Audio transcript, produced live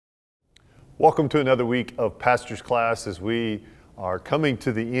Welcome to another week of Pastor's Class. As we are coming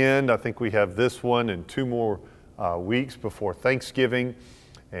to the end, I think we have this one and two more weeks before Thanksgiving.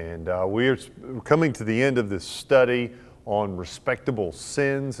 And we're coming to the end of this study on respectable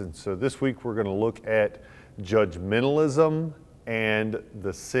sins. And so this week we're going to look at judgmentalism and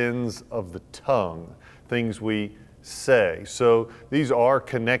the sins of the tongue, things we say. So these are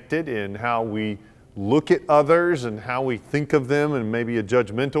connected in how we look at others and how we think of them in maybe a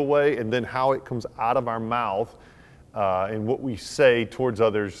judgmental way, and then how it comes out of our mouth and what we say towards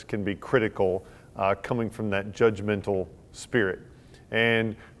others can be critical, coming from that judgmental spirit.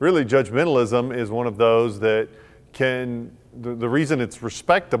 And really, judgmentalism is one of those that can, the reason it's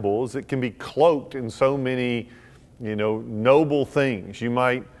respectable is it can be cloaked in so many, noble things. You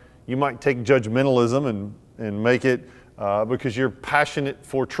might take judgmentalism and make it because you're passionate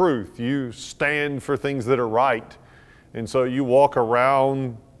for truth. You stand for things that are right. And so you walk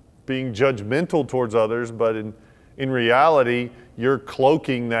around being judgmental towards others, but in reality, you're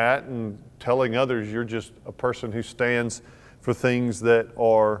cloaking that and telling others you're just a person who stands for things that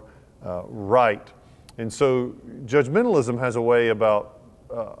are right. And so judgmentalism has a way about,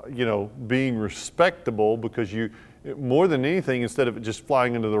 being respectable, because you, more than anything, instead of it just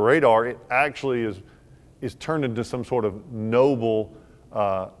flying under the radar, it actually is turned into some sort of noble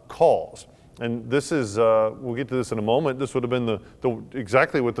cause. And this is, we'll get to this in a moment, this would have been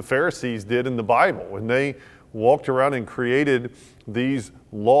exactly what the Pharisees did in the Bible. When they walked around and created these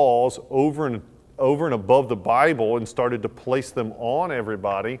laws over and above the Bible and started to place them on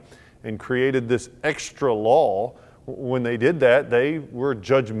everybody and created this extra law, when they did that, they were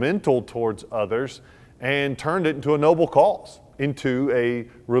judgmental towards others and turned it into a noble cause, into a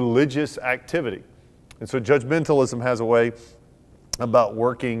religious activity. And so judgmentalism has a way about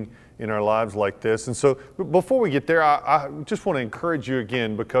working in our lives like this. And so before we get there, I just want to encourage you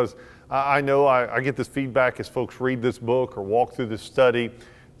again, because I know I get this feedback as folks read this book or walk through this study,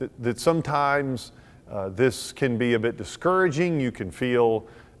 that sometimes this can be a bit discouraging. You can feel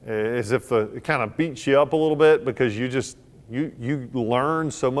as if it kind of beats you up a little bit, because you learn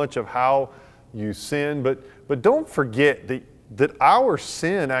so much of how you sin. But don't forget that our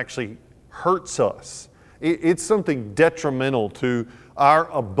sin actually hurts us. It's something detrimental to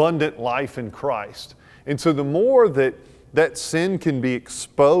our abundant life in Christ. And so the more that sin can be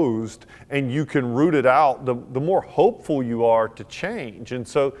exposed and you can root it out, the more hopeful you are to change. And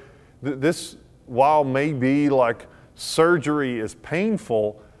so this, while maybe like surgery is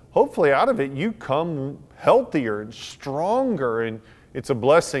painful, hopefully out of it you come healthier and stronger, and it's a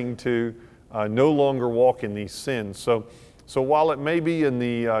blessing to no longer walk in these sins. So while it may be in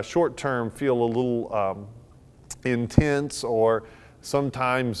the short term feel a little intense or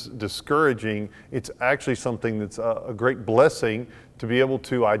sometimes discouraging, it's actually something that's a great blessing to be able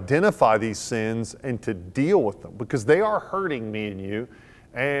to identify these sins and to deal with them, because they are hurting me and you.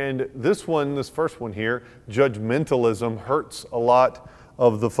 And this first one here, judgmentalism, hurts a lot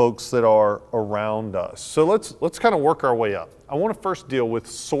of the folks that are around us. So let's kind of work our way up. I want to first deal with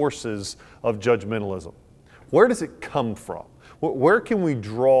sources of judgmentalism. Where does it come from? Where can we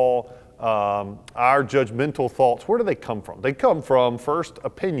draw our judgmental thoughts? Where do they come from? They come from, first,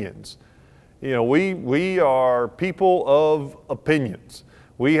 opinions. We are people of opinions.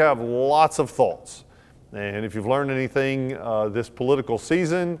 We have lots of thoughts. And if you've learned anything this political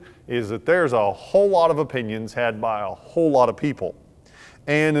season, is that there's a whole lot of opinions had by a whole lot of people.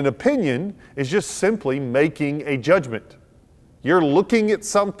 And an opinion is just simply making a judgment. You're looking at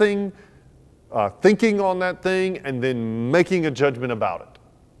something, thinking on that thing, and then making a judgment about it.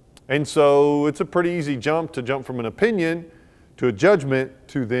 And so it's a pretty easy jump from an opinion to a judgment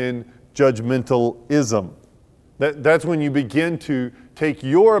to then judgmentalism. That's when you begin to take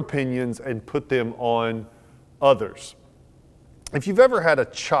your opinions and put them on others. If you've ever had a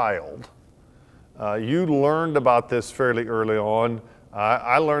child, you learned about this fairly early on.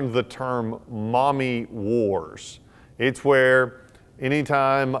 I learned the term mommy wars. It's where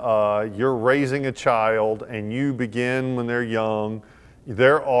anytime you're raising a child and you begin when they're young,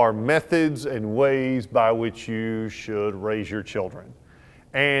 there are methods and ways by which you should raise your children.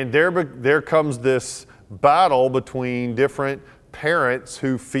 And there comes this battle between different parents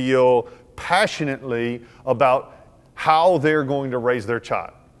who feel passionately about how they're going to raise their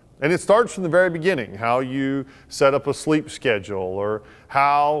child. And it starts from the very beginning, how you set up a sleep schedule, or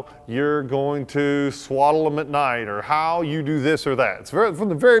how you're going to swaddle them at night, or how you do this or that. It's from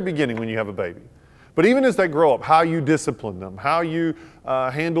the very beginning when you have a baby. But even as they grow up, how you discipline them, how you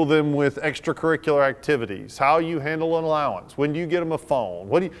handle them with extracurricular activities, how you handle an allowance, when do you get them a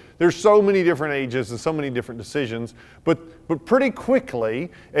phone? There's so many different ages and so many different decisions, but pretty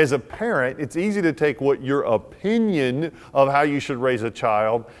quickly, as a parent, it's easy to take what your opinion of how you should raise a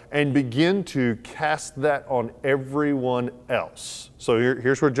child and begin to cast that on everyone else. So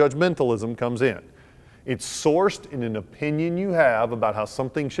here's where judgmentalism comes in. It's sourced in an opinion you have about how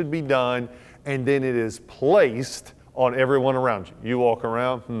something should be done, and then it is placed on everyone around you. You walk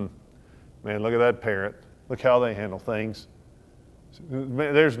around, man, look at that parent. Look how they handle things.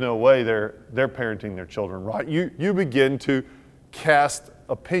 Man, there's no way they're parenting their children right. You begin to cast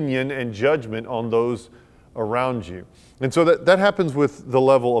opinion and judgment on those around you. And so that happens with the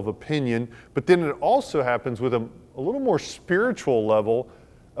level of opinion, but then it also happens with a little more spiritual level,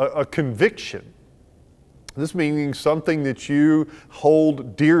 a conviction. This meaning something that you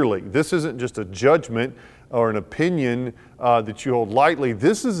hold dearly. This isn't just a judgment or an opinion that you hold lightly.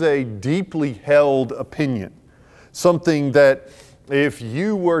 This is a deeply held opinion. Something that if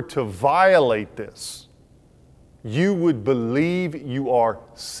you were to violate this, you would believe you are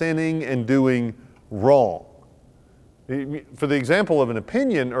sinning and doing wrong. For the example of an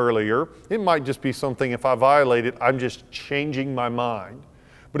opinion earlier, it might just be something, if I violate it, I'm just changing my mind.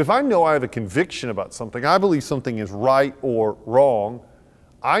 But if I know I have a conviction about something, I believe something is right or wrong,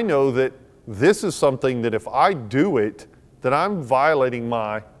 I know that this is something that if I do it, that I'm violating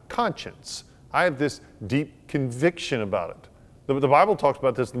my conscience. I have this deep conviction about it. The Bible talks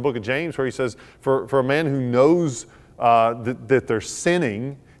about this in the book of James, where he says, for a man who knows that they're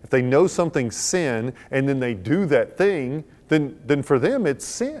sinning, if they know something's sin and then they do that thing, then for them it's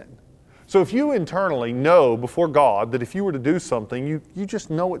sin. So if you internally know before God that if you were to do something, you just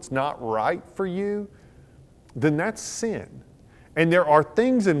know it's not right for you, then that's sin. And there are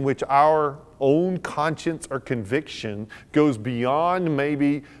things in which our own conscience or conviction goes beyond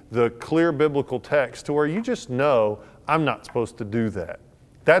maybe the clear biblical text to where you just know, I'm not supposed to do that.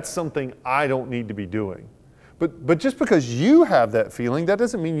 That's something I don't need to be doing. But just because you have that feeling, that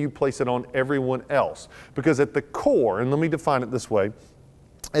doesn't mean you place it on everyone else. Because at the core, and let me define it this way,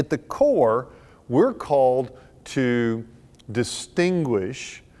 at the core, we're called to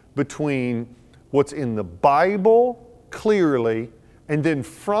distinguish between what's in the Bible clearly, and then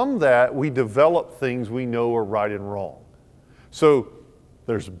from that, we develop things we know are right and wrong. So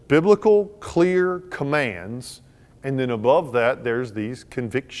there's biblical, clear commands, and then above that, there's these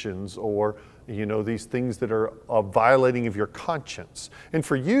convictions or these things that are a violating of your conscience. And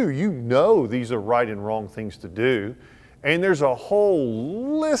for you know these are right and wrong things to do. And there's a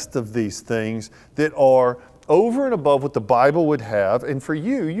whole list of these things that are over and above what the Bible would have, and for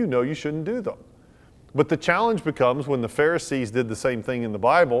you know you shouldn't do them. But the challenge becomes when the Pharisees did the same thing in the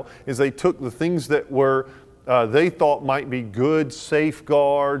Bible, is they took the things that were they thought might be good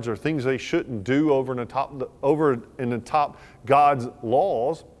safeguards or things they shouldn't do over and atop God's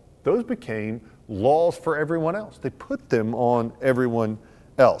laws. Those became laws for everyone else. They put them on everyone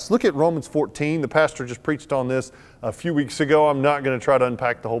else. Look at Romans 14. The pastor just preached on this a few weeks ago. I'm not going to try to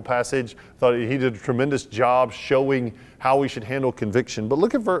unpack the whole passage. Thought he did a tremendous job showing how we should handle conviction. But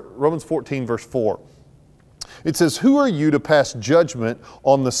look at Romans 14, verse 4. It says, "Who are you to pass judgment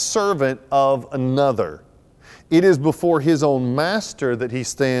on the servant of another? It is before his own master that he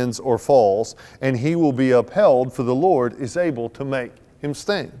stands or falls, and he will be upheld, for the Lord is able to make him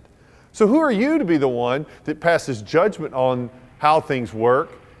stand." So who are you to be the one that passes judgment on how things work?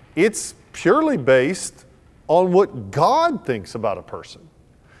 It's purely based on what God thinks about a person.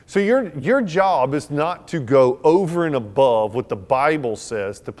 So your job is not to go over and above what the Bible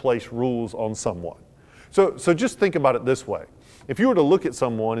says to place rules on someone. So just think about it this way. If you were to look at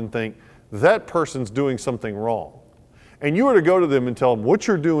someone and think, that person's doing something wrong, and you were to go to them and tell them what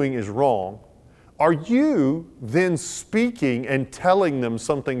you're doing is wrong, are you then speaking and telling them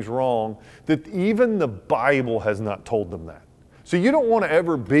something's wrong that even the Bible has not told them that? So you don't want to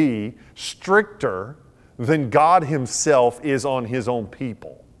ever be stricter than God Himself is on His own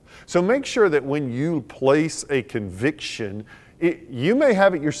people. So make sure that when you place a conviction, you may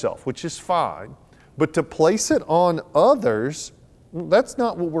have it yourself, which is fine, but to place it on others, that's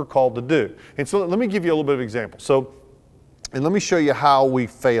not what we're called to do. And so let me give you a little bit of example. And let me show you how we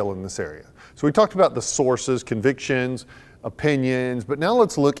fail in this area. So we talked about the sources, convictions, opinions, but now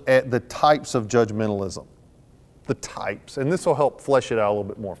let's look at the types of judgmentalism. The types, and this will help flesh it out a little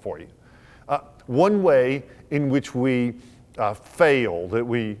bit more for you. One way in which we fail, that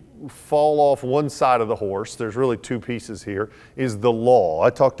we fall off one side of the horse, there's really two pieces here, is the law. I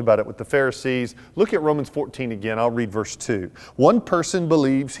talked about it with the Pharisees. Look at Romans 14 again. I'll read verse 2. "One person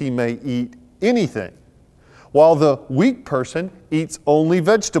believes he may eat anything, while the weak person eats only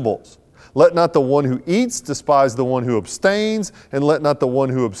vegetables. Let not the one who eats despise the one who abstains, and let not the one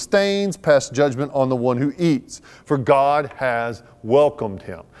who abstains pass judgment on the one who eats, for God has welcomed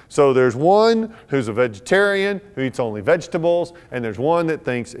him. So there's one who's a vegetarian who eats only vegetables, and there's one that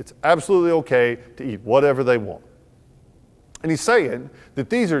thinks it's absolutely okay to eat whatever they want. And he's saying that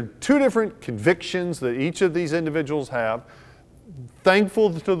these are two different convictions that each of these individuals have,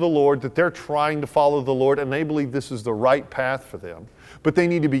 thankful to the Lord that they're trying to follow the Lord and they believe this is the right path for them. But they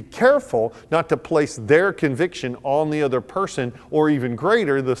need to be careful not to place their conviction on the other person, or even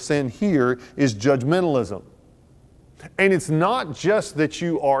greater, the sin here is judgmentalism. And it's not just that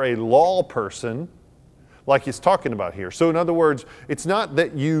you are a law person like he's talking about here. So in other words, it's not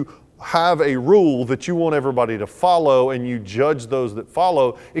that you have a rule that you want everybody to follow and you judge those that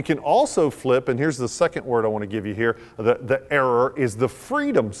follow. It can also flip, and here's the second word I want to give you here, the error is the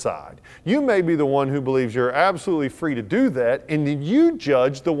freedom side. You may be the one who believes you're absolutely free to do that, and then you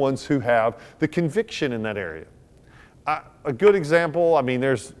judge the ones who have the conviction in that area. A good example, I mean,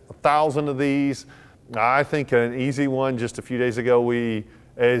 there's 1,000 of these. I think an easy one, just a few days ago, we,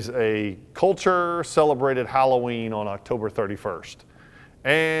 as a culture, celebrated Halloween on October 31st.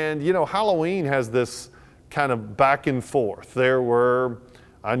 And, you know, Halloween has this kind of back and forth.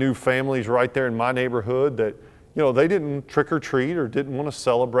 I knew families right there in my neighborhood that, you know, they didn't trick or treat or didn't want to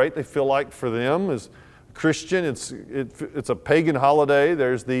celebrate. They feel like for them as Christian, it's a pagan holiday.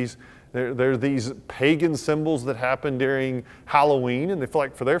 There are these pagan symbols that happen during Halloween, and they feel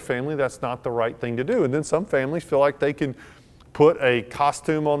like for their family that's not the right thing to do. And then some families feel like they can put a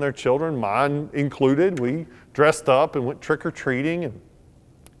costume on their children, mine included. We dressed up and went trick-or-treating, and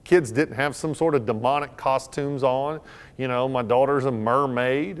kids didn't have some sort of demonic costumes on. You know, my daughter's a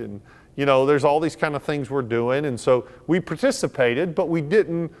mermaid, and, you know, there's all these kind of things we're doing. And so we participated, but we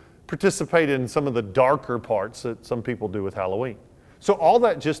didn't participate in some of the darker parts that some people do with Halloween. So all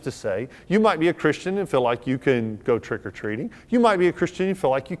that just to say, you might be a Christian and feel like you can go trick-or-treating. You might be a Christian and feel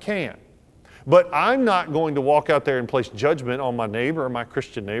like you can. But I'm not going to walk out there and place judgment on my neighbor or my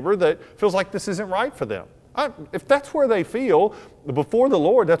Christian neighbor that feels like this isn't right for them. If that's where they feel, before the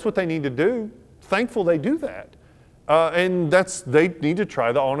Lord, that's what they need to do. Thankful they do that. And they need to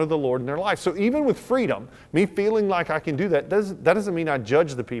try to honor the Lord in their life. So even with freedom, me feeling like I can do that doesn't mean I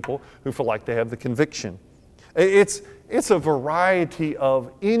judge the people who feel like they have the conviction. It's a variety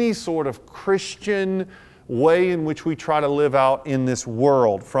of any sort of Christian way in which we try to live out in this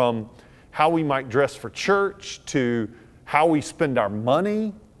world, from how we might dress for church to how we spend our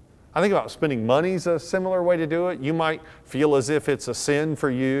money. I think about spending money is a similar way to do it. You might feel as if it's a sin for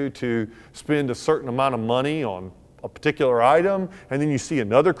you to spend a certain amount of money on a particular item, and then you see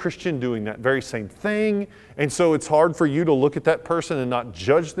another Christian doing that very same thing, and so it's hard for you to look at that person and not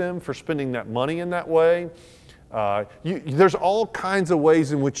judge them for spending that money in that way. There's all kinds of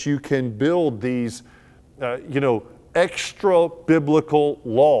ways in which you can build these, extra biblical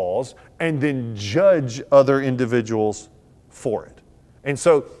laws and then judge other individuals for it. And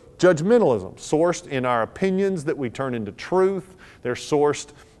so judgmentalism, sourced in our opinions that we turn into truth. They're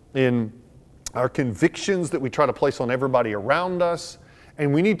sourced in our convictions that we try to place on everybody around us.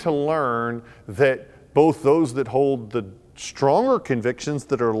 And we need to learn that both those that hold the stronger convictions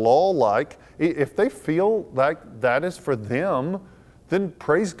that are law-like, if they feel like that is for them, then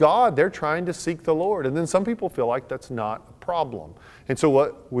praise God, they're trying to seek the Lord. And then some people feel like that's not a problem. And so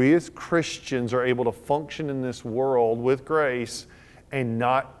what we as Christians are able to function in this world with grace and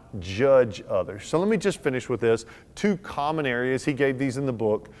not judge others. So let me just finish with this. 2 common areas, he gave these in the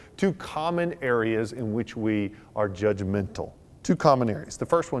book, 2 common areas in which we are judgmental. 2 common areas. The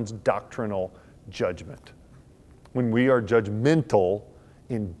first one's doctrinal judgment. When we are judgmental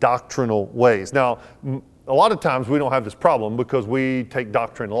in doctrinal ways. Now, a lot of times we don't have this problem because we take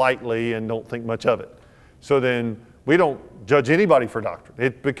doctrine lightly and don't think much of it. So then we don't judge anybody for doctrine.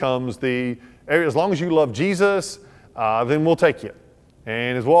 It becomes the area, as long as you love Jesus, then we'll take you.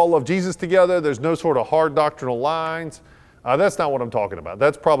 And as we all love Jesus together, there's no sort of hard doctrinal lines. That's not what I'm talking about.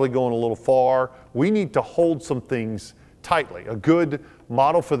 That's probably going a little far. We need to hold some things tightly. A good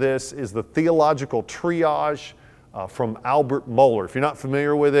model for this is the theological triage from Albert Mohler. If you're not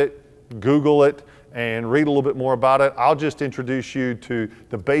familiar with it, Google it and read a little bit more about it. I'll just introduce you to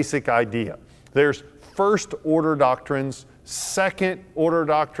the basic idea. There's first order doctrines, second order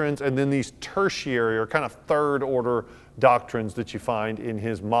doctrines, and then these tertiary or kind of third order doctrines that you find in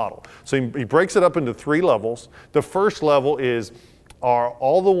his model. So he breaks it up into 3 levels. The first level are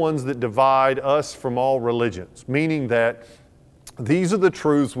all the ones that divide us from all religions, meaning that These are the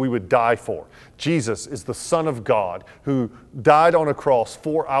truths we would die for. Jesus is the Son of God who died on a cross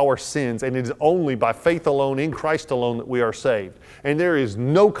for our sins, and it is only by faith alone, in Christ alone, that we are saved. And there is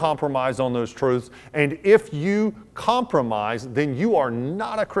no compromise on those truths. And if you compromise, then you are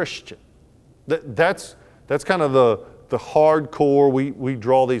not a Christian. That's kind of the hardcore. We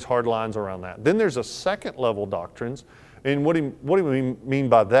draw these hard lines around that. Then there's a second level doctrines, and what do we mean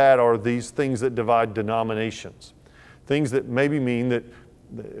by that are these things that divide denominations. Things that maybe mean that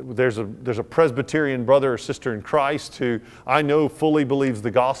there's a Presbyterian brother or sister in Christ who I know fully believes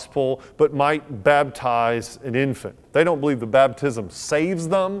the gospel, but might baptize an infant. They don't believe the baptism saves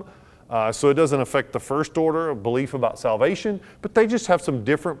them, so it doesn't affect the first order of belief about salvation, but they just have some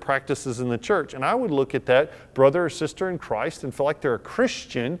different practices in the church. And I would look at that brother or sister in Christ and feel like they're a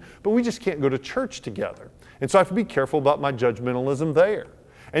Christian, but we just can't go to church together. And so I have to be careful about my judgmentalism there.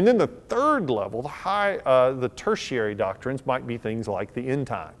 And then the third level, the tertiary doctrines might be things like the end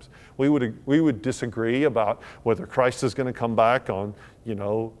times. We would disagree about whether Christ is going to come back on,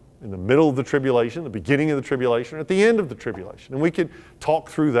 in the middle of the tribulation, the beginning of the tribulation, or at the end of the tribulation. And we could talk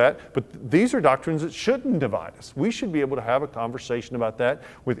through that, but these are doctrines that shouldn't divide us. We should be able to have a conversation about that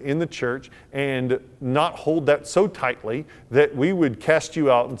within the church and not hold that so tightly that we would cast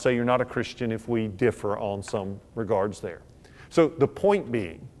you out and say you're not a Christian if we differ on some regards there. So the point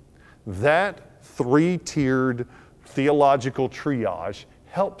being, that three-tiered theological triage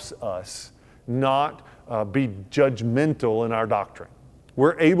helps us not be judgmental in our doctrine.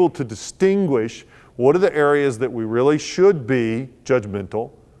 We're able to distinguish what are the areas that we really should be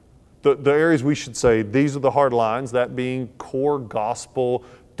judgmental, the areas we should say, these are the hard lines, that being core gospel,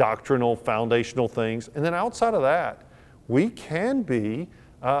 doctrinal, foundational things. And then outside of that, we can be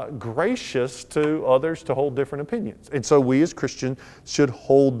gracious to others to hold different opinions. And so we as Christians should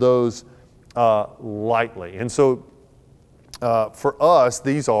hold those lightly. And so for us,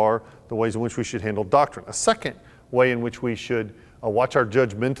 these are the ways in which we should handle doctrine. A second way in which we should watch our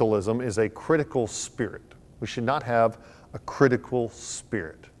judgmentalism is a critical spirit. We should not have a critical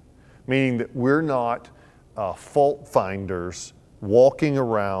spirit, meaning that we're not fault finders walking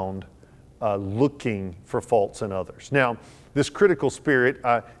around looking for faults in others. Now, this critical spirit,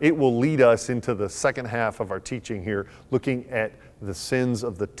 it will lead us into the second half of our teaching here, looking at the sins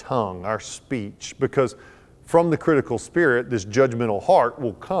of the tongue, our speech, because from the critical spirit, this judgmental heart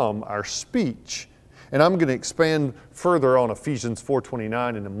will come our speech. And I'm going to expand further on Ephesians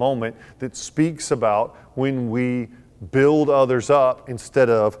 4:29 in a moment that speaks about when we build others up instead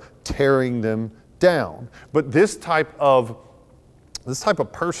of tearing them down. But this type of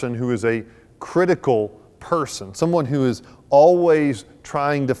person who is a critical person, someone who is always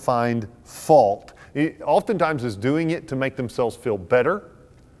trying to find fault, oftentimes is doing it to make themselves feel better.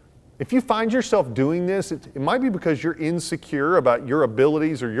 If you find yourself doing this, it might be because you're insecure about your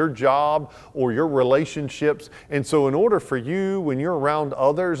abilities or your job or your relationships. And so in order for you, when you're around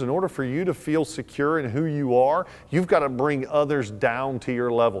others, in order for you to feel secure in who you are, you've got to bring others down to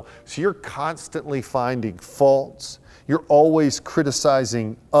your level. So you're constantly finding faults. You're always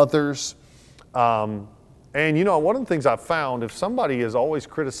criticizing others. And one of the things I've found, if somebody is always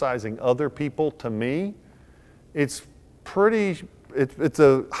criticizing other people, to me, it's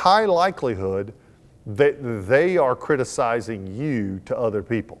a high likelihood that they are criticizing you to other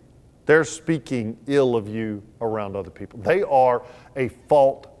people. They're speaking ill of you around other people. They are a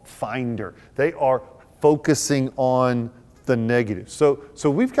fault finder. They are focusing on the negative. So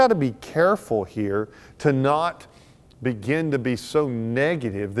we've got to be careful here to not begin to be so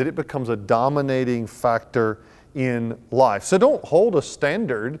negative that it becomes a dominating factor in life. So don't hold a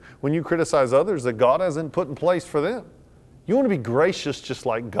standard when you criticize others that God hasn't put in place for them. You want to be gracious just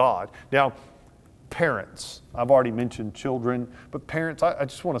like God. Now, parents, I've already mentioned children, but parents, I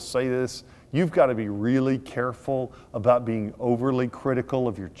just want to say this. You've got to be really careful about being overly critical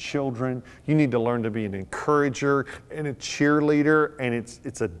of your children. You need to learn to be an encourager and a cheerleader, and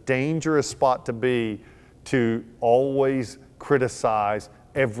it's a dangerous spot to be, to always criticize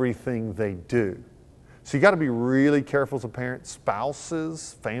everything they do. So you got to be really careful as a parent,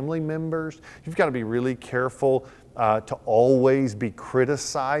 spouses, family members. You've got to be really careful to always be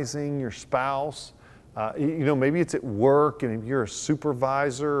criticizing your spouse. Maybe it's at work, and if you're a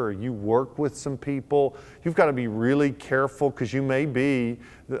supervisor or you work with some people, you've got to be really careful because you may be,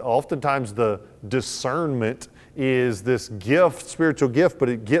 oftentimes the discernment is this gift, spiritual gift, but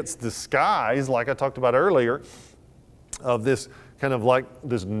it gets disguised, like I talked about earlier, of this kind of like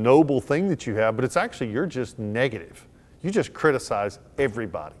this noble thing that you have, but it's actually, you're just negative. You just criticize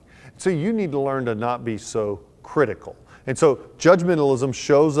everybody. So you need to learn to not be so critical. And so judgmentalism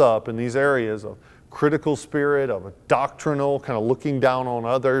shows up in these areas of critical spirit, of a doctrinal, kind of looking down on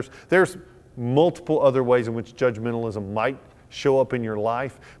others. There's multiple other ways in which judgmentalism might show up in your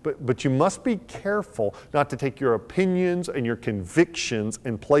life, but you must be careful not to take your opinions and your convictions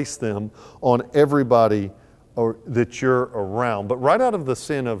and place them on everybody that you're around. But right out of the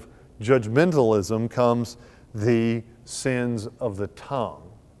sin of judgmentalism comes the sins of the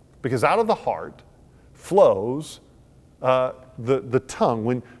tongue. Because out of the heart flows the tongue.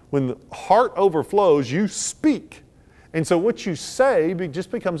 When the heart overflows, you speak. And so what you say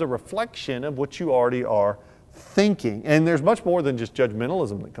just becomes a reflection of what you already are thinking. And there's much more than just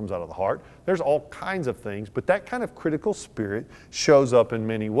judgmentalism that comes out of the heart. There's all kinds of things, but that kind of critical spirit shows up in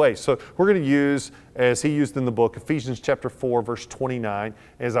many ways. So we're going to use, as he used in the book, Ephesians chapter 4, verse 29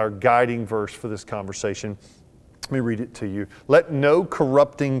 as our guiding verse for this conversation. Let me read it to you. Let no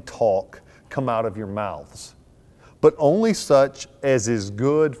corrupting talk come out of your mouths, but only such as is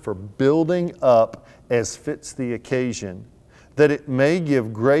good for building up as fits the occasion, that it may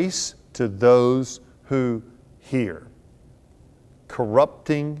give grace to those who hear.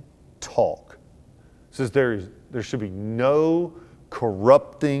 Corrupting talk. It says there should be no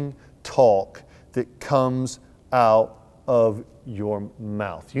corrupting talk that comes out of your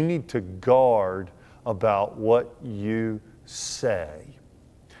mouth. You need to guard about what you say.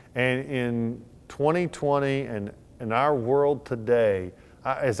 And in 2020 and in our world today,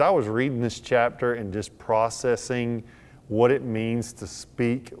 as I was reading this chapter and just processing what it means to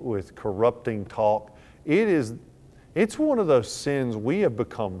speak with corrupting talk, it's one of those sins we have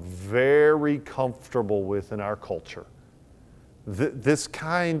become very comfortable with in our culture. This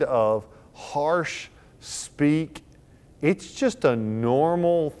kind of harsh speak, it's just a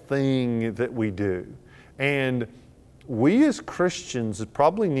normal thing that we do. And we as Christians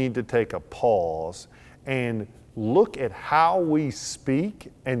probably need to take a pause and look at how we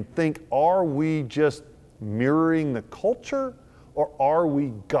speak and think, are we just mirroring the culture, or are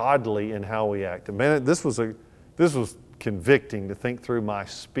we godly in how we act? And man, this was convicting to think through my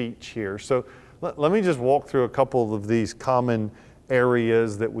speech here. So let me just walk through a couple of these common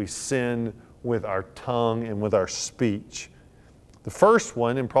areas that we sin with our tongue and with our speech. The first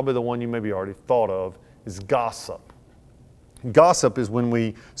one, and probably the one you maybe already thought of, is gossip. Gossip is when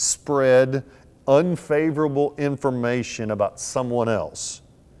we spread unfavorable information about someone else,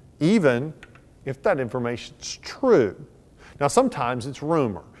 even if that information's true. Now, sometimes it's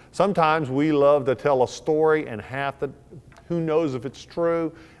rumor. Sometimes we love to tell a story and who knows if it's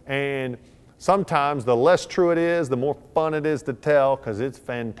true, and sometimes the less true it is, the more fun it is to tell because it's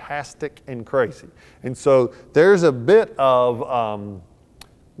fantastic and crazy. And so there's a bit of,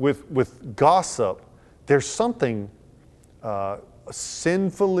 with gossip, there's something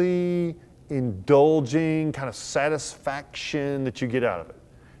sinfully indulging, kind of satisfaction that you get out of it.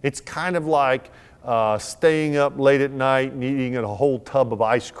 It's kind of like staying up late at night and eating a whole tub of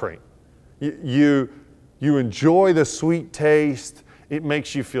ice cream. You enjoy the sweet taste, it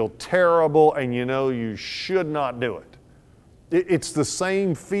makes you feel terrible, and you know you should not do it. It's the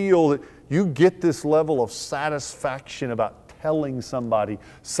same feel that you get this level of satisfaction about telling somebody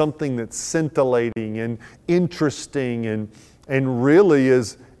something that's scintillating and interesting and really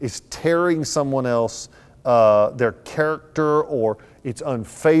is tearing someone else, their character, or it's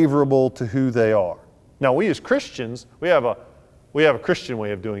unfavorable to who they are. Now, we as Christians, we have a Christian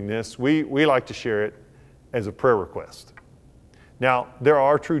way of doing this. We like to share it as a prayer request. Now, there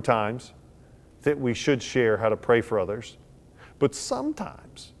are true times that we should share how to pray for others, but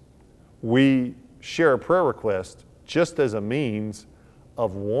sometimes we share a prayer request just as a means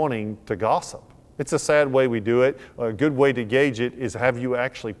of wanting to gossip. It's a sad way we do it. A good way to gauge it is, have you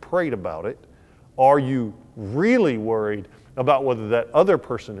actually prayed about it? Are you really worried about whether that other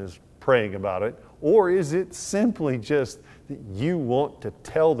person is praying about it? Or is it simply just that you want to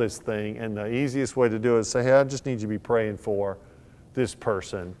tell this thing, and the easiest way to do it is say, hey, I just need you to be praying for this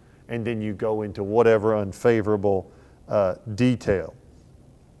person, and then you go into whatever unfavorable detail.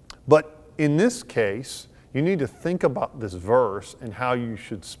 But in this case, you need to think about this verse and how you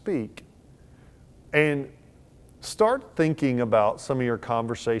should speak, and start thinking about some of your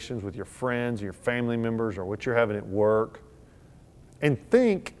conversations with your friends, your family members, or what you're having at work, and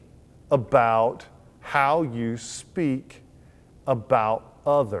think about how you speak about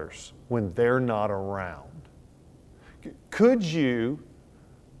others when they're not around. Could you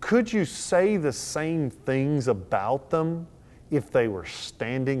say the same things about them if they were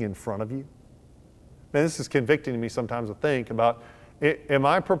standing in front of you? Now, this is convicting to me sometimes to think about, am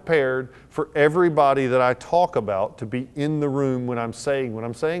I prepared for everybody that I talk about to be in the room when I'm saying what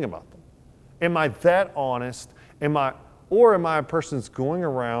I'm saying about them? Am I that honest? Am I Or am I a person that's going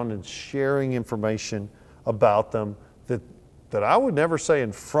around and sharing information about them that I would never say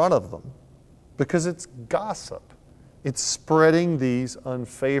in front of them because it's gossip. It's spreading these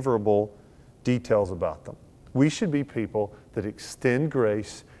unfavorable details about them. We should be people that extend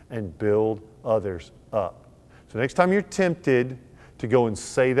grace and build others up. So next time you're tempted to go and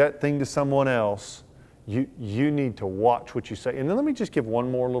say that thing to someone else, you need to watch what you say. And then let me just give one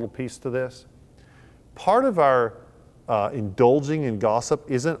more little piece to this. Part of our indulging in gossip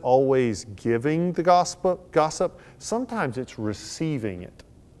isn't always giving the gossip. Sometimes it's receiving it.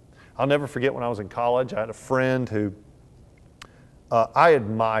 I'll never forget when I was in college, I had a friend who I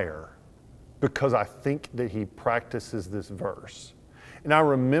admire because I think that he practices this verse. And I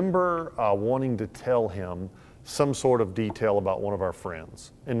remember wanting to tell him some sort of detail about one of our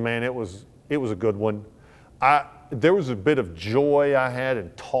friends. And man, it was a good one. There was a bit of joy I had in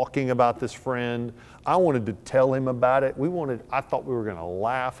talking about this friend. I wanted to tell him about it. I thought we were going to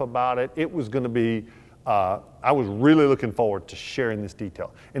laugh about it. It was going to be, I was really looking forward to sharing this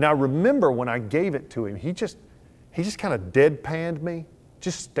detail. And I remember when I gave it to him, he just kind of deadpanned me,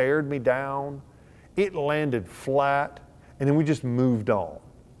 just stared me down. It landed flat, and then we just moved on.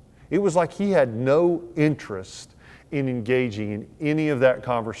 It was like he had no interest in engaging in any of that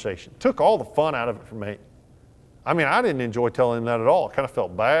conversation. Took all the fun out of it for me. I mean, I didn't enjoy telling him that at all. I kind of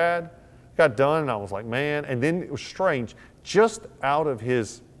felt bad. Got done, and I was like, man. And then it was strange. Just out of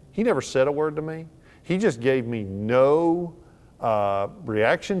he never said a word to me. He just gave me no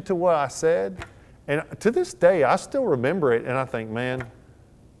reaction to what I said. And to this day, I still remember it, and I think, man,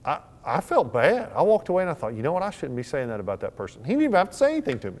 I felt bad. I walked away, and I thought, you know what? I shouldn't be saying that about that person. He didn't even have to say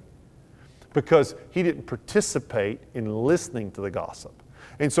anything to me because he didn't participate in listening to the gossip.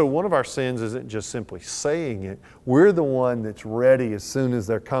 And so one of our sins isn't just simply saying it. We're the one that's ready as soon as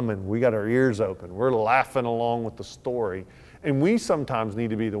they're coming. We got our ears open. We're laughing along with the story. And we sometimes need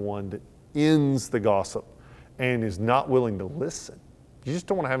to be the one that ends the gossip and is not willing to listen. You just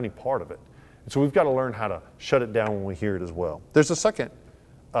don't want to have any part of it. And so we've got to learn how to shut it down when we hear it as well. There's a second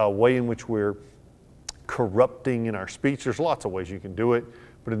way in which we're corrupting in our speech. There's lots of ways you can do it.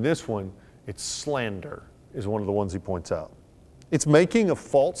 But in this one, it's slander is one of the ones he points out. It's making a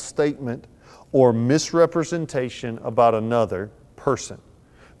false statement or misrepresentation about another person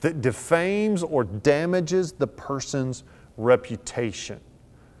that defames or damages the person's reputation.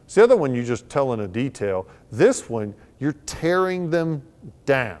 It's the other one, you're just telling a detail. This one, you're tearing them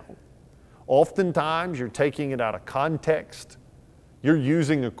down. Oftentimes, you're taking it out of context. You're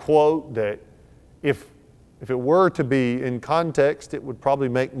using a quote that if it were to be in context, it would probably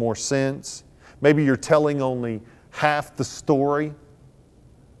make more sense. Maybe you're telling only half the story.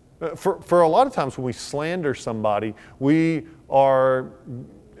 For a lot of times when we slander somebody, we are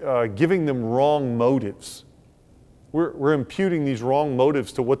giving them wrong motives. We're imputing these wrong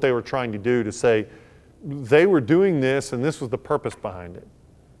motives to what they were trying to do, to say they were doing this and this was the purpose behind it.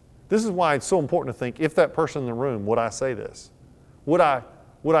 This is why it's so important to think, if that person in the room, would I say this? Would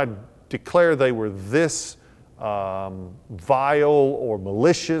I declare they were this vile or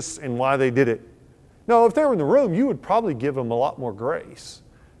malicious in why they did it? No, if they were in the room, you would probably give them a lot more grace.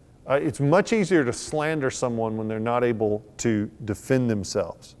 It's much easier to slander someone when they're not able to defend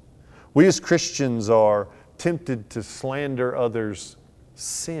themselves. We as Christians are tempted to slander others'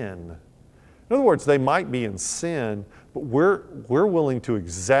 sin. In other words, they might be in sin, but we're willing to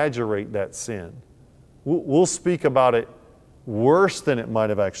exaggerate that sin. We'll speak about it worse than it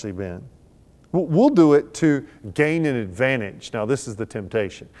might have actually been. We'll do it to gain an advantage. Now, this is the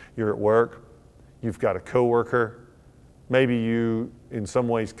temptation. You're at work. You've got a coworker. Maybe you, in some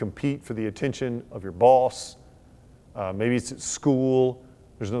ways, compete for the attention of your boss. Maybe it's at school.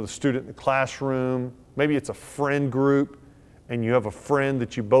 There's another student in the classroom. Maybe it's a friend group, and you have a friend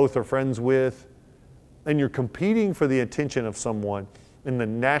that you both are friends with, and you're competing for the attention of someone, and the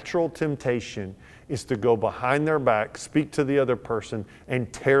natural temptation is to go behind their back, speak to the other person,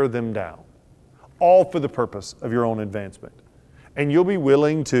 and tear them down, all for the purpose of your own advancement. And you'll be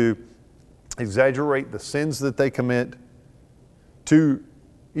willing to exaggerate the sins that they commit, to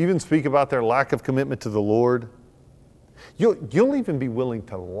even speak about their lack of commitment to the Lord. You'll even be willing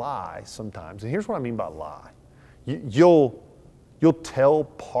to lie sometimes. And here's what I mean by lie. You'll tell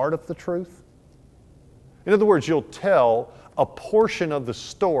part of the truth. In other words, you'll tell a portion of the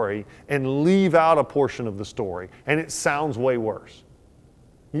story and leave out a portion of the story, and it sounds way worse.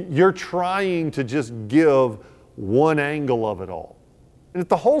 You're trying to just give one angle of it all. And if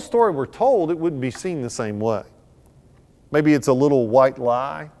the whole story were told, it wouldn't be seen the same way. Maybe it's a little white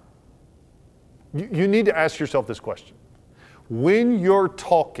lie. You need to ask yourself this question. When you're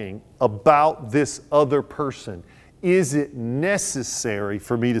talking about this other person, is it necessary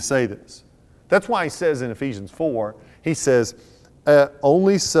for me to say this? That's why he says in Ephesians 4, he says,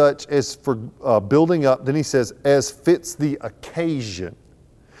 only such as for building up, then he says, as fits the occasion.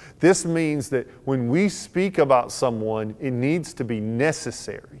 This means that when we speak about someone, it needs to be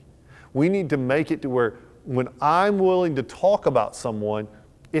necessary. We need to make it to where when I'm willing to talk about someone,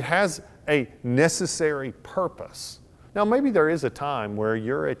 it has a necessary purpose. Now, maybe there is a time where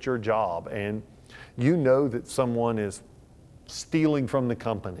you're at your job and you know that someone is stealing from the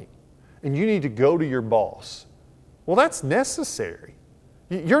company and you need to go to your boss. Well, that's necessary.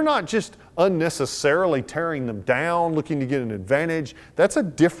 You're not just unnecessarily tearing them down, looking to get an advantage. That's a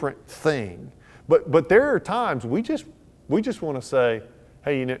different thing. But there are times we just want to say,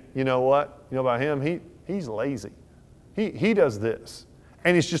 hey, you know what? You know about him? He's lazy. He does this.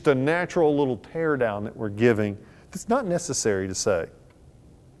 And it's just a natural little tear down that we're giving. It's not necessary to say.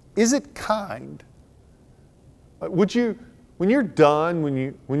 Is it kind? Would you, when you're done,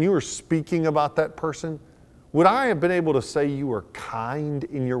 when you are speaking about that person, would I have been able to say you were kind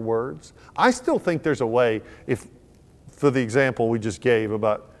in your words? I still think there's a way, if, for the example we just gave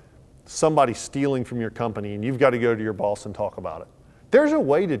about somebody stealing from your company and you've got to go to your boss and talk about it. There's a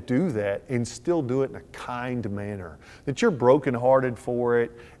way to do that and still do it in a kind manner, that you're brokenhearted for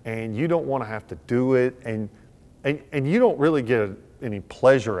it and you don't want to have to do it and you don't really get any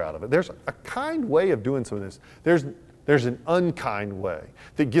pleasure out of it. There's a kind way of doing some of this. There's an unkind way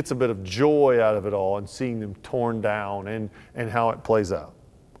that gets a bit of joy out of it all and seeing them torn down and how it plays out.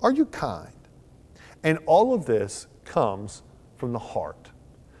 Are you kind? And all of this comes from the heart.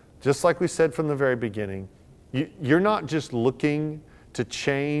 Just like we said from the very beginning, you're not just looking to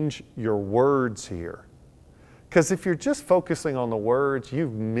change your words here. Because if you're just focusing on the words,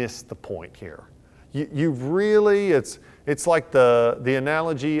 you've missed the point here. You've really, it's like the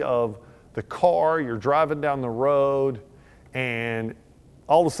analogy of the car, you're driving down the road and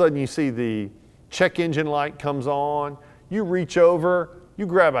all of a sudden you see the check engine light comes on, you reach over, you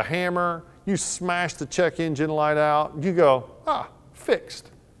grab a hammer, you smash the check engine light out, you go,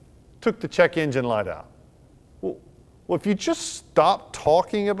 fixed. Took the check engine light out. Well, if you just stop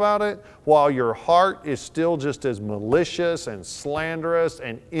talking about it while your heart is still just as malicious and slanderous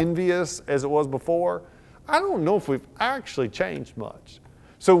and envious as it was before, I don't know if we've actually changed much.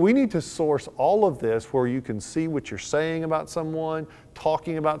 So we need to source all of this where you can see what you're saying about someone,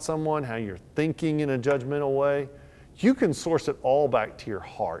 talking about someone, how you're thinking in a judgmental way. You can source it all back to your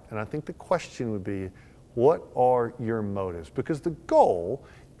heart. And I think the question would be, what are your motives? Because the goal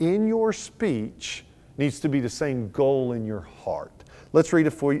in your speech needs to be the same goal in your heart. Let's read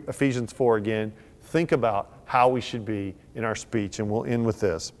Ephesians 4 again. Think about how we should be in our speech, and we'll end with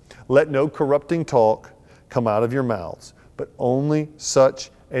this. Let no corrupting talk come out of your mouths, but only such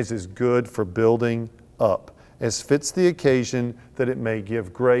as is good for building up, as fits the occasion, that it may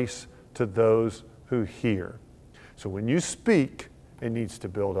give grace to those who hear. So when you speak, it needs to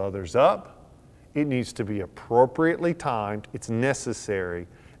build others up, it needs to be appropriately timed, it's necessary,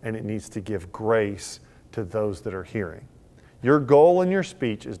 and it needs to give grace to those that are hearing. Your goal in your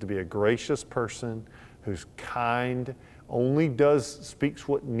speech is to be a gracious person who's kind, only speaks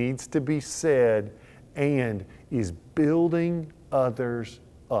what needs to be said, and is building others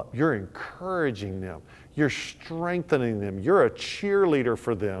up. You're encouraging them. You're strengthening them. You're a cheerleader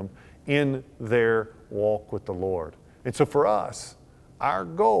for them in their walk with the Lord. And so for us, our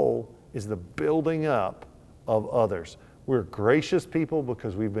goal is the building up of others. We're gracious people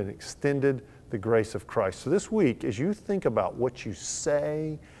because we've been extended the grace of Christ. So this week, as you think about what you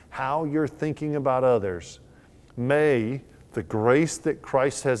say, how you're thinking about others, may the grace that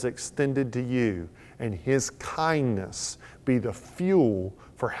Christ has extended to you and His kindness be the fuel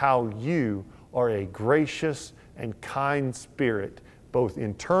for how you are a gracious and kind spirit, both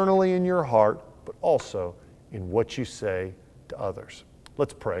internally in your heart, but also in what you say to others.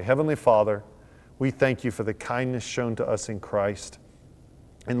 Let's pray. Heavenly Father, we thank you for the kindness shown to us in Christ.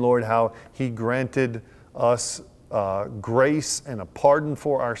 And Lord, how He granted us grace and a pardon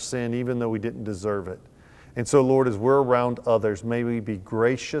for our sin, even though we didn't deserve it. And so, Lord, as we're around others, may we be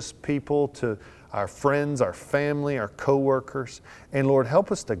gracious people to our friends, our family, our coworkers. And Lord,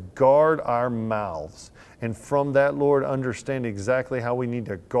 help us to guard our mouths. And from that, Lord, understand exactly how we need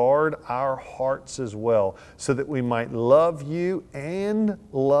to guard our hearts as well, so that we might love you and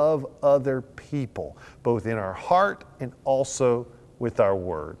love other people, both in our heart and also with our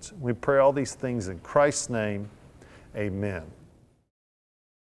words. We pray all these things in Christ's name. Amen.